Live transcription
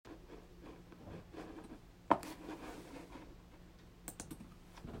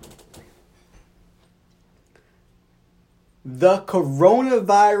The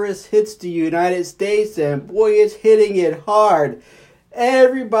coronavirus hits the United States, and boy, it's hitting it hard.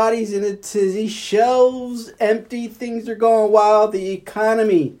 Everybody's in a tizzy. Shelves empty. Things are going wild. The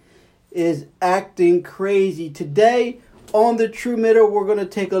economy is acting crazy. Today on The True Middle, we're going to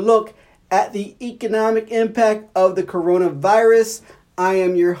take a look at the economic impact of the coronavirus. I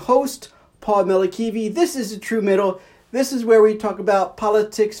am your host, Paul Melikivi. This is The True Middle. This is where we talk about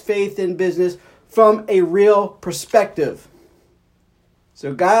politics, faith, and business from a real perspective.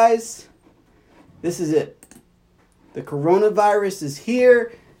 So guys, this is it. The coronavirus is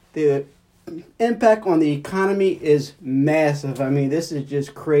here. The impact on the economy is massive. I mean, this is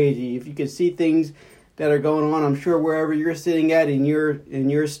just crazy. If you can see things that are going on, I'm sure wherever you're sitting at in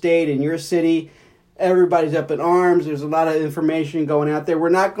your state, in your city, everybody's up in arms. There's a lot of information going out there. We're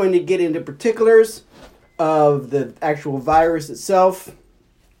not going to get into particulars of the actual virus itself.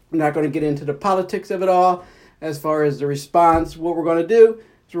 We're not going to get into the politics of it all. As far as the response, what we're going to do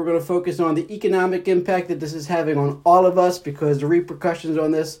is we're going to focus on the economic impact that this is having on all of us, because the repercussions on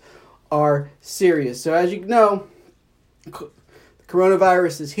this are serious. So as you know, the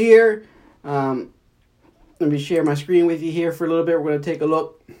coronavirus is here. Let me share my screen with you here for a little bit. We're going to take a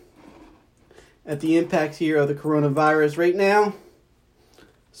look at the impacts here of the coronavirus right now.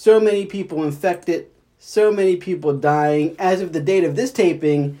 So many people infected, so many people dying. As of the date of this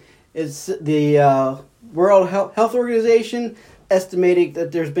taping, it's the World Health Organization estimating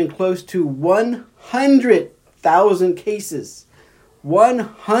that there's been close to 100,000 cases.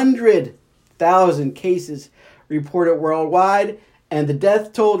 100,000 cases reported worldwide. And the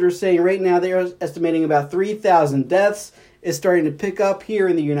death toll, they're saying right now, they're estimating about 3,000 deaths. It's starting to pick up here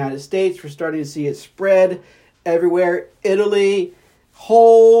in the United States. We're starting to see it spread everywhere. Italy,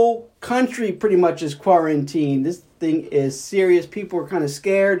 whole country pretty much is quarantined. This thing is serious. People are kind of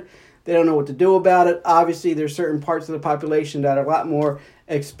scared. They don't know what to do about it. Obviously, there's certain parts of the population that are a lot more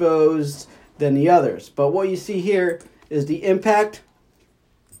exposed than the others. But what you see here is the impact.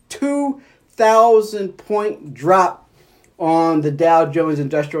 2,000 point drop on the Dow Jones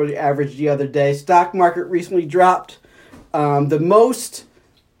Industrial Average the other day. Stock market recently dropped the most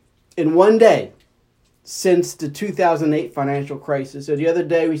in one day since the 2008 financial crisis. So the other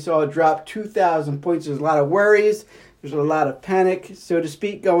day we saw it drop 2,000 points. There's a lot of worries. There's a lot of panic, so to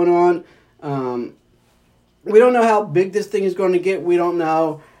speak, going on. We don't know how big this thing is going to get. We don't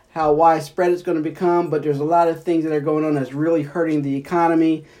know how widespread it's going to become, but there's a lot of things that are going on that's really hurting the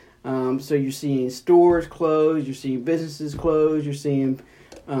economy. So you're seeing stores close, you're seeing businesses close, you're seeing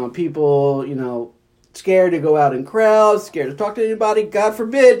people, scared to go out in crowds, scared to talk to anybody. God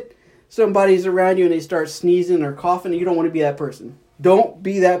forbid somebody's around you and they start sneezing or coughing. You don't want to be that person. Don't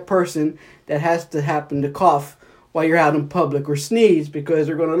be that person that has to happen to cough while you're out in public or sneeze, because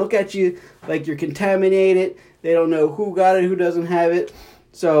they're going to look at you like you're contaminated. They don't know who got it, who doesn't have it.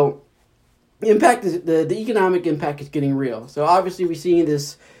 So impact is the economic impact is getting real. So obviously we're seeing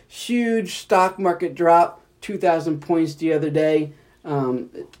this huge stock market drop, 2,000 points the other day.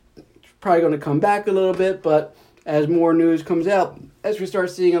 It's probably going to come back a little bit, but as more news comes out, as we start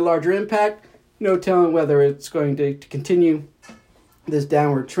seeing a larger impact, no telling whether it's going to continue this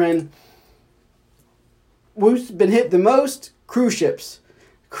downward trend. Who's been hit the most? Cruise ships.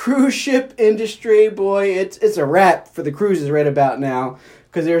 Cruise ship industry, boy, it's a wrap for the cruises right about now,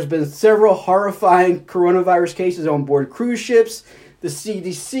 because there's been several horrifying coronavirus cases on board cruise ships. The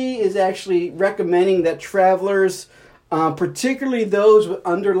CDC is actually recommending that travelers, particularly those with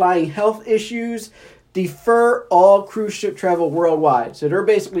underlying health issues, defer all cruise ship travel worldwide. So they're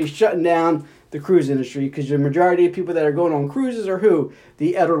basically shutting down the cruise industry, because the majority of people that are going on cruises are who?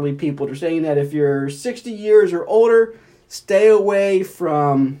 The elderly people. They're saying that if you're 60 years or older, stay away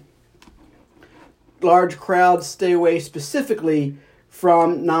from large crowds, stay away specifically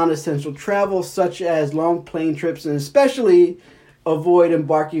from non-essential travel, such as long plane trips, and especially avoid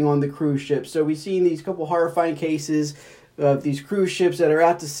embarking on the cruise ship. So we've seen these couple horrifying cases of these cruise ships that are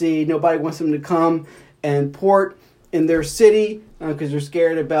out to sea. Nobody wants them to come and port in their city because they're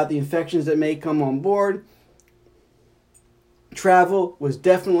scared about the infections that may come on board. Travel was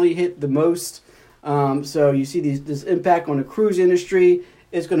definitely hit the most. So you see this impact on the cruise industry.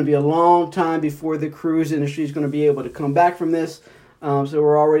 It's going to be a long time before the cruise industry is going to be able to come back from this. So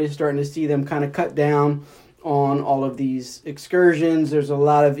we're already starting to see them kind of cut down on all of these excursions. There's a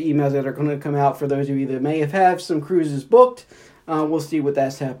lot of emails that are going to come out for those of you that may have had some cruises booked. We'll see what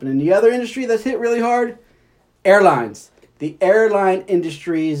that's happening. The other industry that's hit really hard, airlines. The airline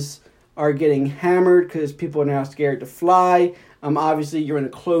industries are getting hammered because people are now scared to fly. Obviously, you're in a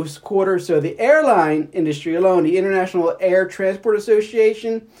close quarter. So the airline industry alone, the International Air Transport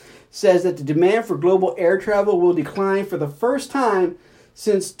Association, says that the demand for global air travel will decline for the first time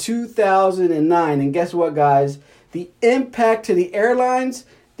since 2009. And guess what, guys? The impact to the airlines,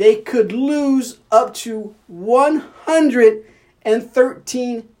 they could lose up to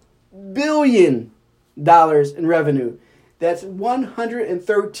 $113 billion in revenue. That's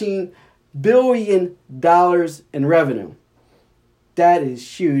 $113 billion in revenue. That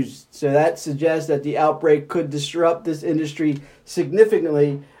is huge. So that suggests that the outbreak could disrupt this industry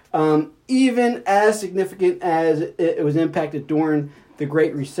significantly, even as significant as it was impacted during the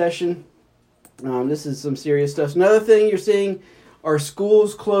Great Recession. This is some serious stuff. So another thing you're seeing are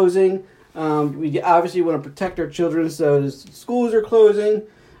schools closing. We obviously want to protect our children, so the schools are closing.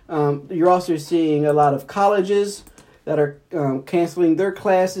 You're also seeing a lot of colleges that are canceling their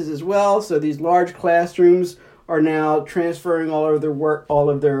classes as well. So these large classrooms are now transferring all of their work, all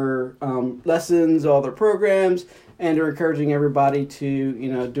of their lessons, all their programs, and they're encouraging everybody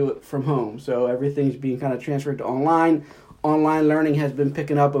to do it from home. So everything's being kind of transferred to online. Online learning has been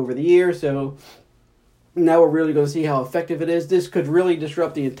picking up over the years, so now we're really going to see how effective it is. This could really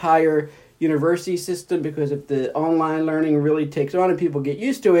disrupt the entire university system, because if the online learning really takes on and people get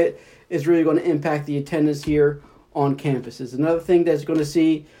used to it, it's really going to impact the attendance here on campuses. Another thing that's going to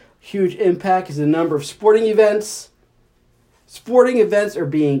see huge impact is the number of sporting events. Sporting events are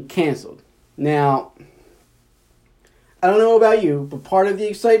being canceled. Now, I don't know about you, but part of the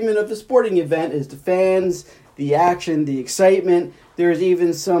excitement of the sporting event is the fans, the action, the excitement. There's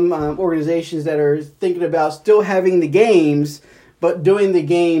even some organizations that are thinking about still having the games, but doing the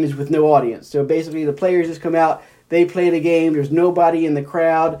games with no audience. So basically the players just come out, they play the game, there's nobody in the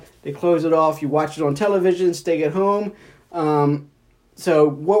crowd, they close it off, you watch it on television, stay at home. So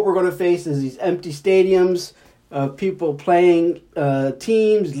what we're going to face is these empty stadiums of people playing,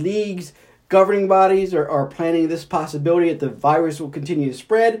 teams, leagues, governing bodies are planning this possibility that the virus will continue to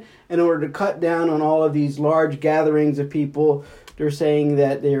spread. In order to cut down on all of these large gatherings of people, they're saying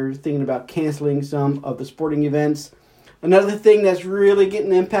that they're thinking about canceling some of the sporting events. Another thing that's really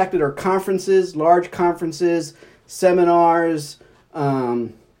getting impacted are conferences, large conferences, seminars,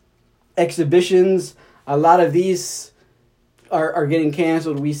 exhibitions. A lot of these are getting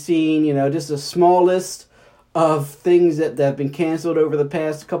canceled. We've seen, just a small list of things that have been canceled over the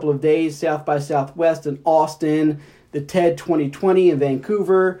past couple of days. South by Southwest in Austin, the TED 2020 in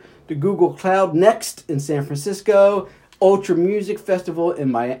Vancouver, the Google Cloud Next in San Francisco, Ultra Music Festival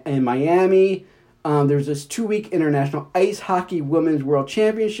in Miami. There's this 2-week International Ice Hockey Women's World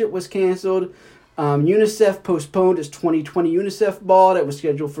Championship was canceled. UNICEF postponed its 2020 UNICEF Ball that was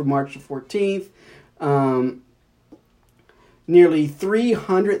scheduled for March the 14th. Nearly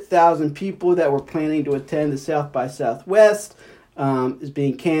 300,000 people that were planning to attend the South by Southwest is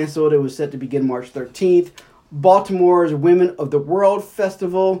being canceled. It was set to begin March 13th. Baltimore's Women of the World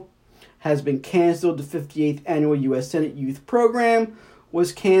Festival has been canceled. The 58th Annual U.S. Senate Youth Program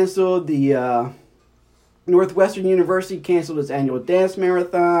was canceled. The Northwestern University canceled its annual dance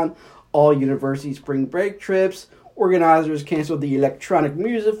marathon. All university spring break trips. Organizers canceled the electronic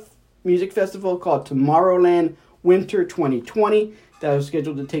music festival called Tomorrowland Winter 2020 that was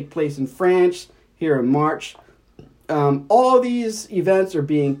scheduled to take place in France here in March. All these events are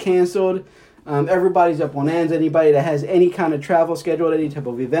being canceled. Everybody's up on ends. Anybody that has any kind of travel scheduled, any type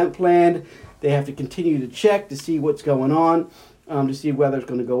of event planned, they have to continue to check to see what's going on, to see whether it's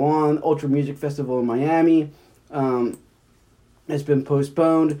going to go on. Ultra Music Festival in Miami has been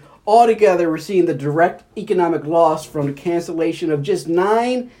postponed. Altogether, we're seeing the direct economic loss from the cancellation of just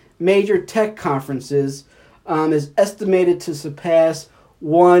 9 major tech conferences is estimated to surpass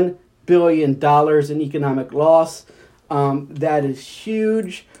 $1 billion in economic loss. That is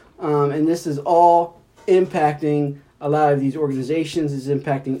huge. And this is all impacting a lot of these organizations. It's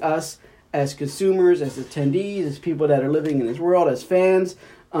impacting us as consumers, as attendees, as people that are living in this world, as fans.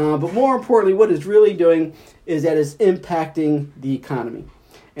 But more importantly, what it's really doing is that it's impacting the economy.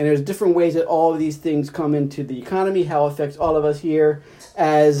 And there's different ways that all of these things come into the economy, how it affects all of us here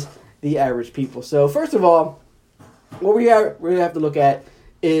as the average people. So first of all, what we have to look at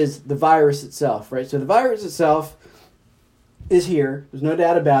is the virus itself, right? So the virus itself is here. There's no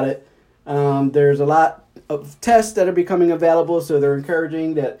doubt about it. There's a lot of tests that are becoming available, so they're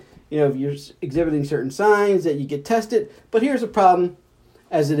encouraging that, if you're exhibiting certain signs, that you get tested. But here's a problem,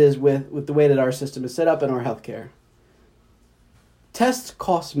 as it is with the way that our system is set up in our healthcare. Tests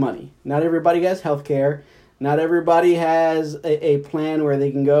cost money. Not everybody has healthcare. Not everybody has a plan where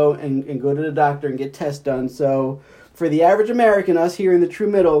they can go and go to the doctor and get tests done. So for the average American, us here in the true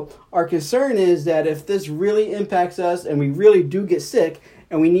middle, our concern is that if this really impacts us and we really do get sick,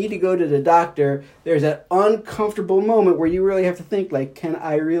 and we need to go to the doctor, there's that uncomfortable moment where you really have to think, like, can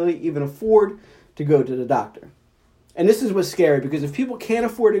I really even afford to go to the doctor? And this is what's scary, because if people can't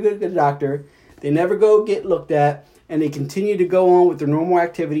afford to go to the doctor, they never go get looked at, and they continue to go on with their normal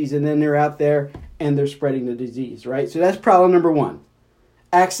activities, and then they're out there and they're spreading the disease, right? So that's problem number one.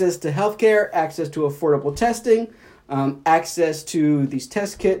 Access to healthcare, access to affordable testing, access to these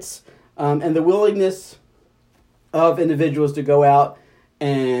test kits, and the willingness of individuals to go out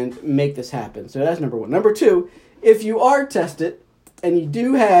and make this happen. So that's number one. Number two, if you are tested and you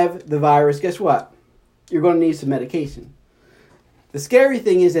do have the virus, guess what? You're going to need some medication. The scary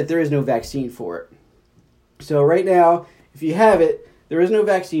thing is that there is no vaccine for it. So right now, if you have it, there is no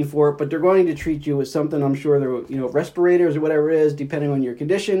vaccine for it, but they're going to treat you with something, I'm sure, they're, respirators or whatever it is, depending on your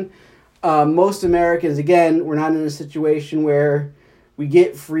condition. Most Americans, again, we're not in a situation where we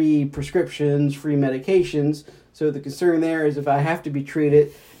get free prescriptions, free medications. So the concern there is if I have to be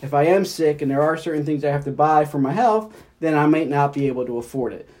treated, if I am sick and there are certain things I have to buy for my health, then I might not be able to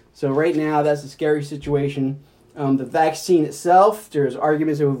afford it. So right now, that's a scary situation. The vaccine itself, there's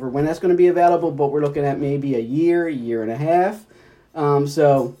arguments over when that's going to be available, but we're looking at maybe a year and a half.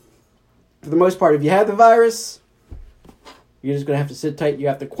 So for the most part, if you have the virus, you're just going to have to sit tight. You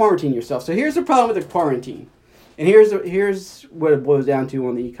have to quarantine yourself. So here's the problem with the quarantine. And here's what it boils down to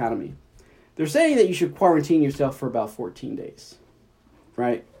on the economy. They're saying that you should quarantine yourself for about 14 days,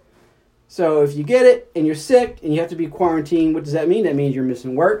 right? So if you get it and you're sick and you have to be quarantined, what does that mean? That means you're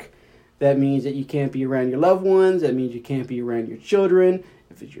missing work. That means that you can't be around your loved ones. That means you can't be around your children.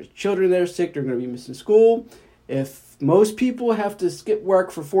 If it's your children that are sick, they're going to be missing school. If most people have to skip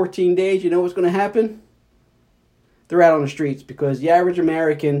work for 14 days, you know what's going to happen? They're out on the streets, because the average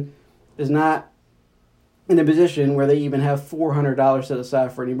American is not in a position where they even have $400 set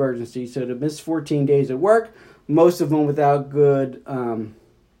aside for an emergency. So to miss 14 days of work, most of them without good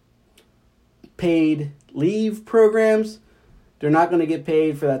paid leave programs, they're not going to get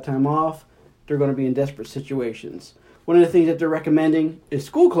paid for that time off. They're going to be in desperate situations. One of the things that they're recommending is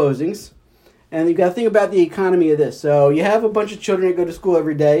school closings. And you've got to think about the economy of this. So you have a bunch of children that go to school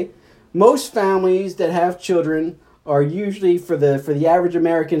every day. Most families that have children are usually, for the average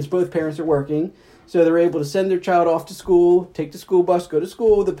Americans, both parents are working. So they're able to send their child off to school, take the school bus, go to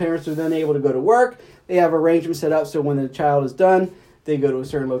school. The parents are then able to go to work. They have arrangements set up so when the child is done, they go to a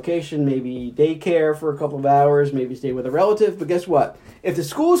certain location, maybe daycare for a couple of hours, maybe stay with a relative. But guess what? If the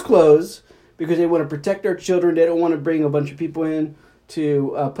schools close because they want to protect their children, they don't want to bring a bunch of people in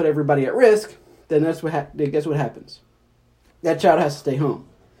to put everybody at risk, then guess what happens? That child has to stay home.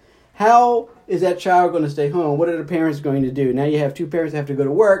 How is that child going to stay home? What are the parents going to do? Now you have two parents that have to go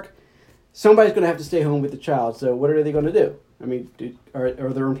to work. Somebody's going to have to stay home with the child. So what are they going to do? I mean, are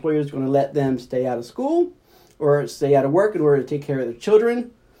their employers going to let them stay out of school or stay out of work in order to take care of their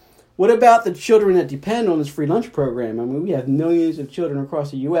children? What about the children that depend on this free lunch program? I mean, we have millions of children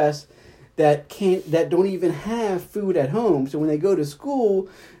across the U.S. that don't even have food at home. So when they go to school,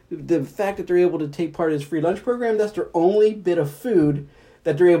 the fact that they're able to take part of this free lunch program, that's their only bit of food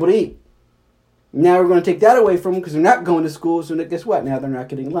that they're able to eat. Now we're going to take that away from them because they're not going to school, so guess what? Now they're not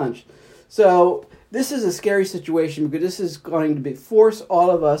getting lunch. So this is a scary situation because this is going to force all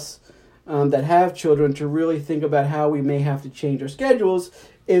of us that have children to really think about how we may have to change our schedules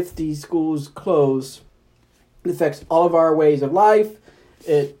if these schools close. It affects all of our ways of life.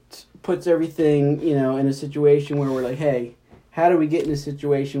 It puts everything, in a situation where we're like, hey, how do we get in this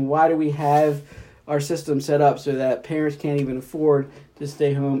situation? Why do we have our system set up so that parents can't even afford to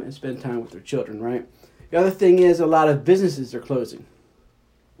stay home and spend time with their children, right? The other thing is a lot of businesses are closing.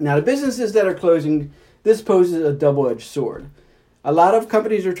 Now, the businesses that are closing, this poses a double-edged sword. A lot of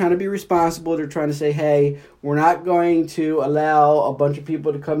companies are trying to be responsible. They're trying to say, hey, we're not going to allow a bunch of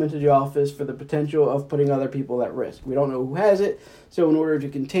people to come into the office for the potential of putting other people at risk. We don't know who has it. So in order to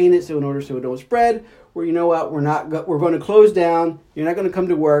contain it, so it don't spread, you know what, we're going to close down. You're not going to come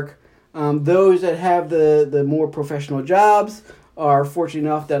to work. Those that have the more professional jobs are fortunate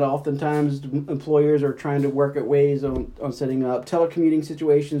enough that oftentimes employers are trying to work at ways on setting up telecommuting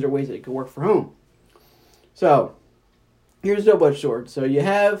situations or ways that you can work from home. So here's the double-edged sword. So you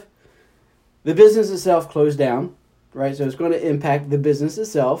have the business itself closed down, right? So it's going to impact the business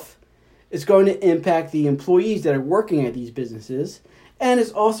itself. It's going to impact the employees that are working at these businesses. And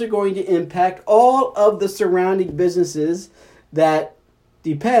it's also going to impact all of the surrounding businesses that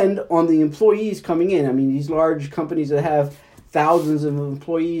depend on the employees coming in. I mean, these large companies that have thousands of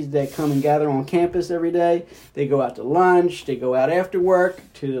employees that come and gather on campus every day, they go out to lunch, they go out after work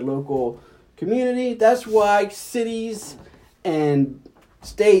to the local community. That's why cities and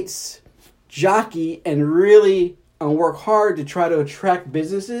states jockey and really work hard to try to attract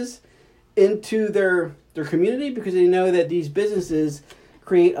businesses into their community, because they know that these businesses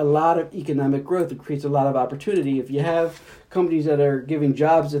create a lot of economic growth. It creates a lot of opportunity. If you have companies that are giving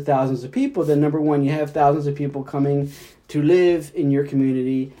jobs to thousands of people, then number one, you have thousands of people coming to live in your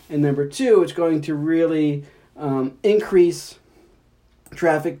community, and number two, it's going to really increase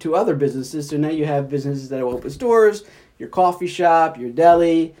traffic to other businesses. So now you have businesses that will open stores, your coffee shop, your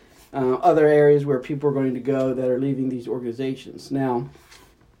deli, other areas where people are going to go that are leaving these organizations. Now,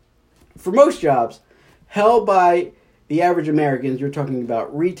 for most jobs held by the average Americans, you're talking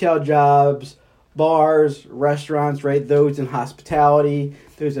about retail jobs, bars, restaurants, right? Those in hospitality,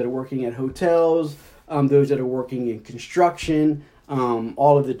 those that are working at hotels, those that are working in construction,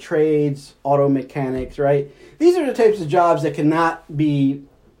 all of the trades, auto mechanics, right? These are the types of jobs that cannot be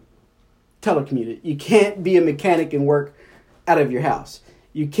telecommuted. You can't be a mechanic and work out of your house.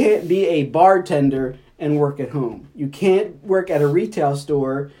 You can't be a bartender and work at home. You can't work at a retail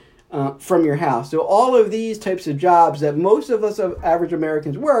store from your house. So all of these types of jobs that most of us average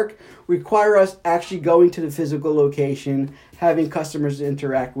Americans work require us actually going to the physical location, having customers to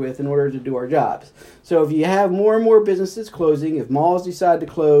interact with in order to do our jobs. So if you have more and more businesses closing, if malls decide to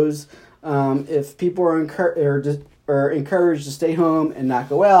close, if people are encouraged to stay home and not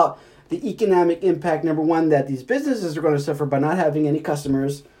go out, the economic impact, number one, that these businesses are going to suffer by not having any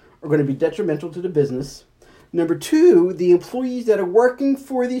customers are going to be detrimental to the business. Number two, the employees that are working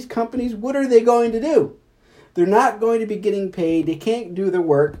for these companies, what are they going to do? They're not going to be getting paid. They can't do their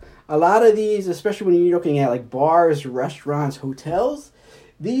work. A lot of these, especially when you're looking at like bars, restaurants, hotels,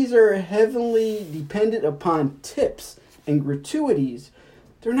 these are heavily dependent upon tips and gratuities.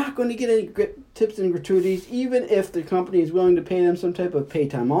 They're not going to get any tips and gratuities, even if the company is willing to pay them some type of pay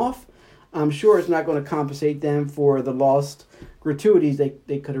time off. I'm sure it's not going to compensate them for the lost gratuities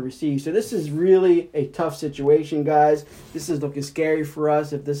they could have received. So this is really a tough situation, guys. This is looking scary for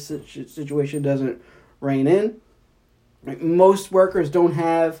us if this situation doesn't rein in. Most workers don't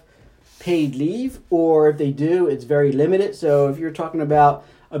have paid leave, or if they do, it's very limited. So if you're talking about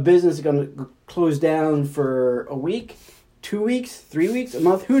a business going to close down for a week, 2 weeks, 3 weeks, a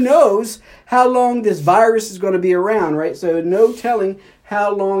month, who knows how long this virus is going to be around, right? So no telling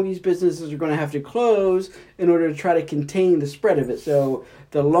how long these businesses are going to have to close in order to try to contain the spread of it. So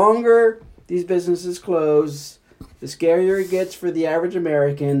the longer these businesses close, the scarier it gets for the average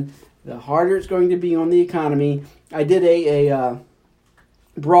American, the harder it's going to be on the economy. I did a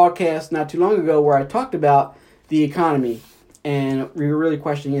broadcast not too long ago where I talked about the economy, and we were really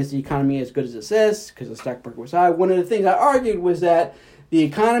questioning, is the economy as good as it says? Because the stock market was high. One of the things I argued was that the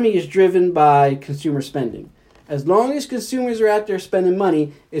economy is driven by consumer spending. As long as consumers are out there spending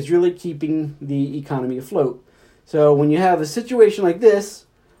money, it's really keeping the economy afloat. So when you have a situation like this,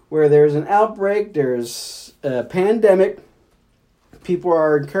 where there's an outbreak, there's a pandemic, people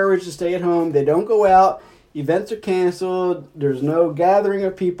are encouraged to stay at home, they don't go out, events are canceled, there's no gathering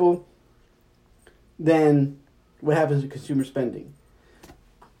of people, then what happens to consumer spending?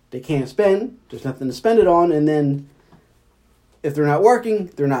 They can't spend, there's nothing to spend it on, and then if they're not working,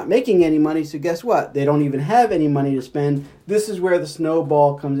 they're not making any money, so guess what? They don't even have any money to spend. This is where the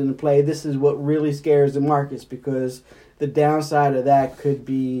snowball comes into play. This is what really scares the markets, because the downside of that could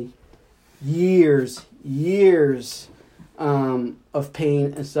be years of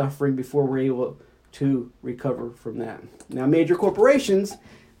pain and suffering before we're able to recover from that. Now, major corporations,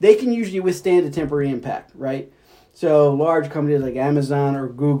 they can usually withstand a temporary impact, right? So large companies like Amazon or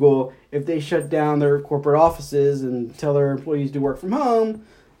Google, if they shut down their corporate offices and tell their employees to work from home,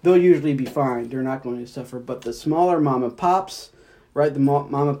 they'll usually be fine. They're not going to suffer. But the smaller mom and pops, right, the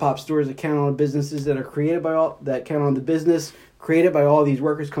mom and pop stores that count on businesses that are created by all, that count on the business created by all these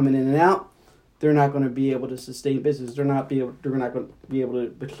workers coming in and out, they're not going to be able to sustain business. They're not going to be able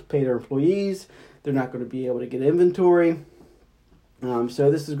to pay their employees. They're not going to be able to get inventory. So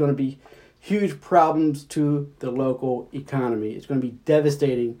this is going to be huge problems to the local economy. It's going to be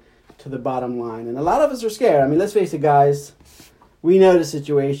devastating to the bottom line. And a lot of us are scared. I mean, let's face it, guys. We know the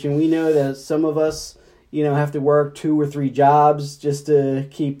situation. We know that some of us, have to work 2 or 3 jobs just to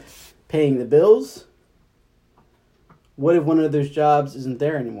keep paying the bills. What if one of those jobs isn't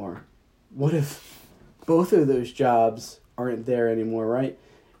there anymore? What if both of those jobs aren't there anymore, right?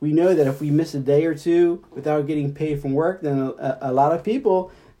 We know that if we miss a day or two without getting paid from work, then a lot of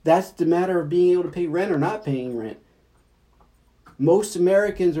people, that's the matter of being able to pay rent or not paying rent. Most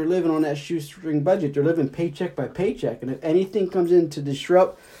Americans are living on that shoestring budget. They're living paycheck by paycheck. And if anything comes in to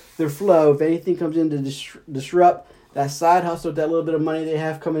disrupt their flow, if anything comes in to disrupt that side hustle, that little bit of money they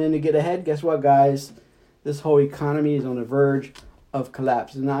have coming in to get ahead, guess what, guys? This whole economy is on the verge of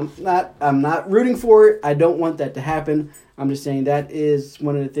collapse. And I'm not rooting for it. I don't want that to happen. I'm just saying that is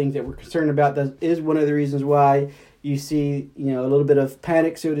one of the things that we're concerned about. That is one of the reasons why you see, a little bit of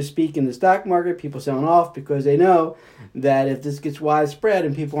panic, so to speak, in the stock market, people selling off, because they know that if this gets widespread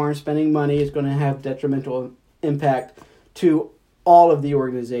and people aren't spending money, it's going to have detrimental impact to all of the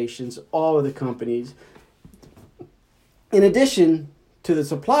organizations, all of the companies. In addition to the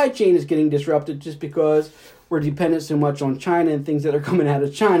supply chain is getting disrupted just because we're dependent so much on China and things that are coming out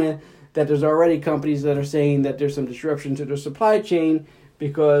of China, that there's already companies that are saying that there's some disruption to their supply chain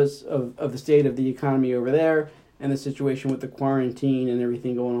because of the state of the economy over there and the situation with the quarantine and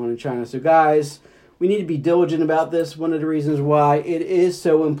everything going on in China. So guys, we need to be diligent about this. One of the reasons why it is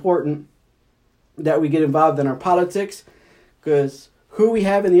so important that we get involved in our politics, because who we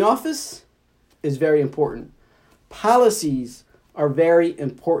have in the office is very important. Policies are very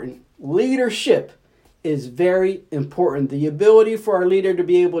important. Leadership is very important. The ability for our leader to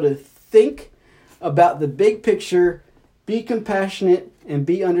be able to think about the big picture, be compassionate, and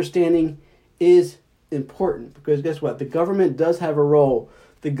be understanding is important, because guess what? The government does have a role.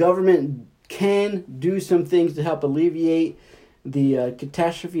 The government can do some things to help alleviate the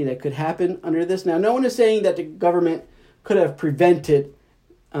catastrophe that could happen under this. Now, no one is saying that the government could have prevented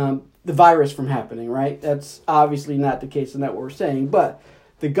the virus from happening, right? That's obviously not the case, and not what we're saying. But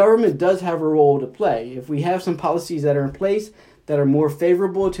the government does have a role to play. If we have some policies that are in place that are more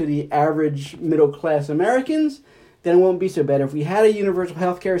favorable to the average middle-class Americans, then it won't be so bad. If we had a universal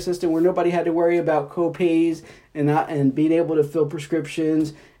healthcare system where nobody had to worry about co-pays and being able to fill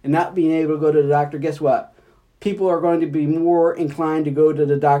prescriptions and not being able to go to the doctor, guess what? People are going to be more inclined to go to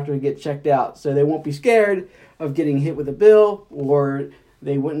the doctor to get checked out. So they won't be scared of getting hit with a bill, or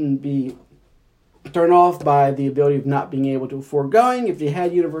they wouldn't be turned off by the ability of not being able to afford going. If they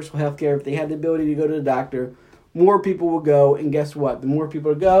had universal healthcare, if they had the ability to go to the doctor, more people will go. And guess what? The more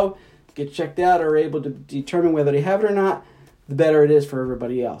people go, get checked out, or are able to determine whether they have it or not, the better it is for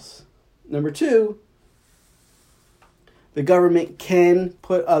everybody else. Number two, the government can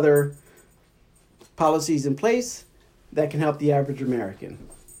put other policies in place that can help the average American.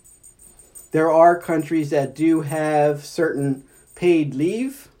 There are countries that do have certain paid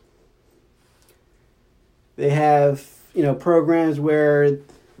leave. They have, programs where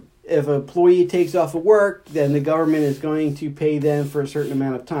if an employee takes off of work, then the government is going to pay them for a certain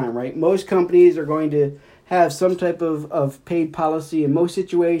amount of time, right? Most companies are going to have some type of paid policy in most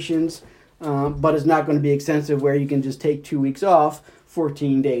situations, but it's not going to be extensive where you can just take 2 weeks off,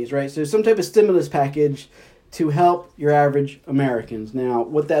 14 days, right? So some type of stimulus package to help your average Americans. Now,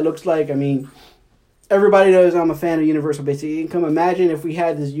 what that looks like, everybody knows I'm a fan of universal basic income. Imagine if we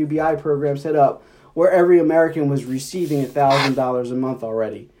had this UBI program set up where every American was receiving $1,000 a month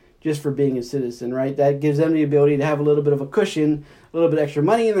already, just for being a citizen, right? That gives them the ability to have a little bit of a cushion, a little bit extra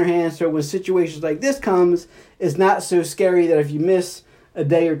money in their hands, so when situations like this comes, it's not so scary that if you miss a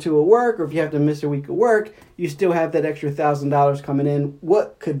day or two of work, or if you have to miss a week of work, you still have that extra $1,000 coming in.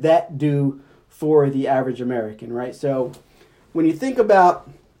 What could that do for the average American, right? So when you think about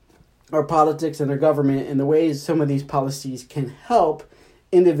our politics and our government and the ways some of these policies can help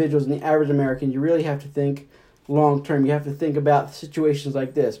individuals and the average American, you really have to think long term. You have to think about situations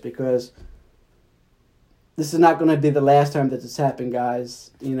like this, because this is not going to be the last time that this happened,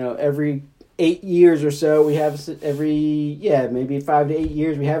 guys. Every 8 years or so, we have maybe 5 to 8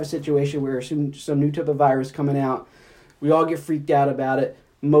 years, we have a situation where some new type of virus coming out. We all get freaked out about it.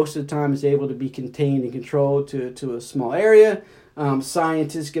 Most of the time, it's able to be contained and controlled to a small area.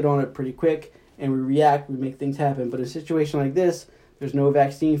 Scientists get on it pretty quick, and we react. We make things happen. But in a situation like this, there's no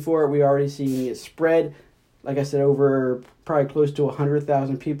vaccine for it. We're already seeing it spread. Like I said, over probably close to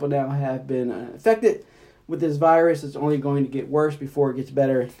 100,000 people now have been infected with this virus. It's only going to get worse before it gets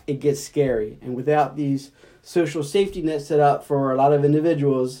better. It gets scary. And without these social safety nets set up for a lot of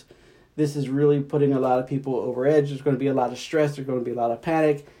individuals, this is really putting a lot of people over edge. There's going to be a lot of stress. There's going to be a lot of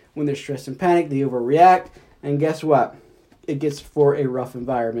panic. When there's stress and panic, they overreact. And guess what? It gets for a rough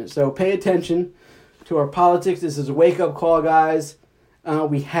environment. So pay attention to our politics. This is a wake-up call, guys.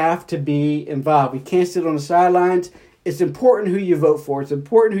 We have to be involved. We can't sit on the sidelines. It's important who you vote for. It's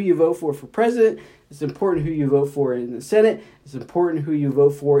important who you vote for president. It's important who you vote for in the Senate. It's important who you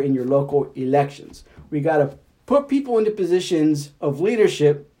vote for in your local elections. We got to put people into positions of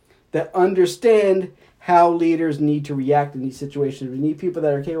leadership that understand how leaders need to react in these situations. We need people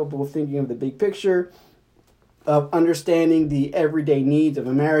that are capable of thinking of the big picture, of understanding the everyday needs of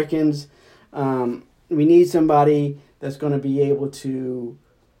Americans. We need somebody that's going to be able to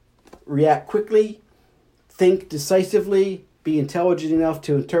react quickly, think decisively, be intelligent enough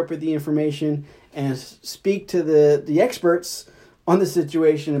to interpret the information, and speak to the experts on the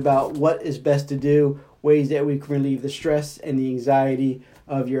situation about what is best to do, ways that we can relieve the stress and the anxiety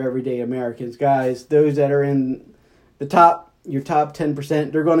of your everyday Americans. Guys, those that are in your top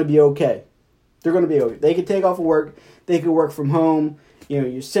 10%, they're going to be okay. They're going to be okay. They can take off of work. They can work from home.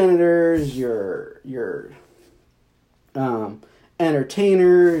 Your senators, your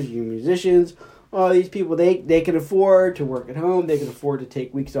entertainers, your musicians, all these people, they can afford to work at home. They can afford to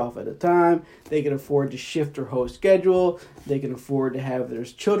take weeks off at a time. They can afford to shift their whole schedule. They can afford to have their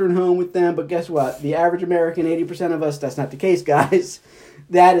children home with them. But guess what? The average American, 80% of us, that's not the case, guys.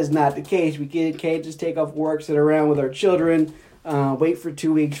 That is not the case. We can't just take off work, sit around with our children, wait for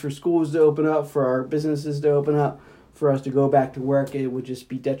 2 weeks for schools to open up, for our businesses to open up, for us to go back to work. It would just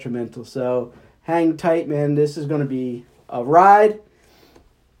be detrimental. So hang tight, man. This is going to be a ride.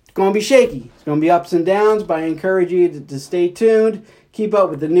 It's going to be shaky. It's going to be ups and downs, but I encourage you to stay tuned. Keep up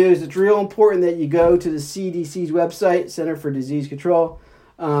with the news. It's real important that you go to the CDC's website, Center for Disease Control.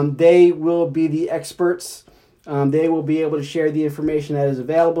 They will be the experts. They will be able to share the information that is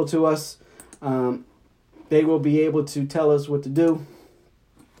available to us. They will be able to tell us what to do.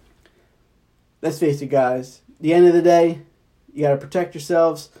 Let's face it, guys. At the end of the day, you got to protect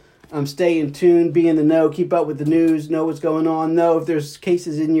yourselves. Stay in tune, be in the know, keep up with the news, know what's going on, know if there's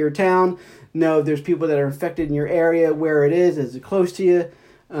cases in your town, know if there's people that are infected in your area, where it is it close to you.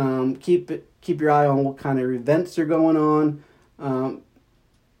 Keep your eye on what kind of events are going on.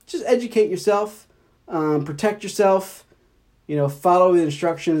 Just educate yourself, protect yourself, follow the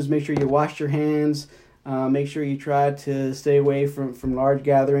instructions, make sure you wash your hands, make sure you try to stay away from large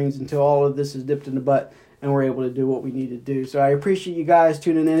gatherings until all of this is dipped in the butt and we're able to do what we need to do. So I appreciate you guys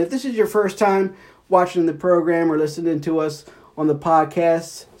tuning in. If this is your first time watching the program or listening to us on the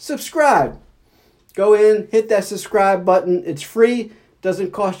podcast, subscribe. Go in, hit that subscribe button. It's free,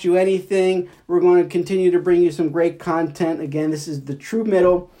 doesn't cost you anything. We're going to continue to bring you some great content. Again, this is The True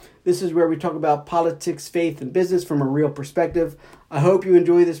Middle. This is where we talk about politics, faith, and business from a real perspective. I hope you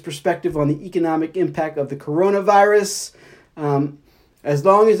enjoy this perspective on the economic impact of the coronavirus. As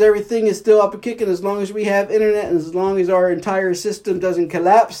long as everything is still up and kicking, as long as we have internet, and as long as our entire system doesn't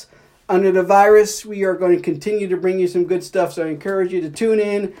collapse under the virus, we are going to continue to bring you some good stuff. So I encourage you to tune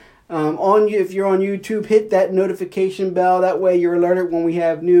in. If you're on YouTube, hit that notification bell. That way you're alerted when we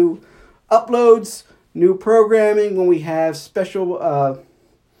have new uploads, new programming, when we have special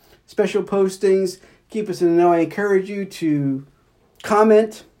postings. Keep us in the know. I encourage you to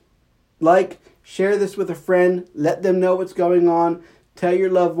comment, share this with a friend. Let them know what's going on. Tell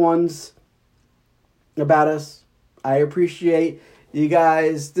your loved ones about us. I appreciate you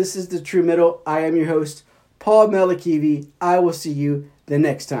guys. This is The True Middle. I am your host, Paul Melikivi. I will see you the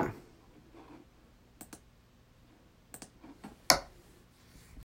next time.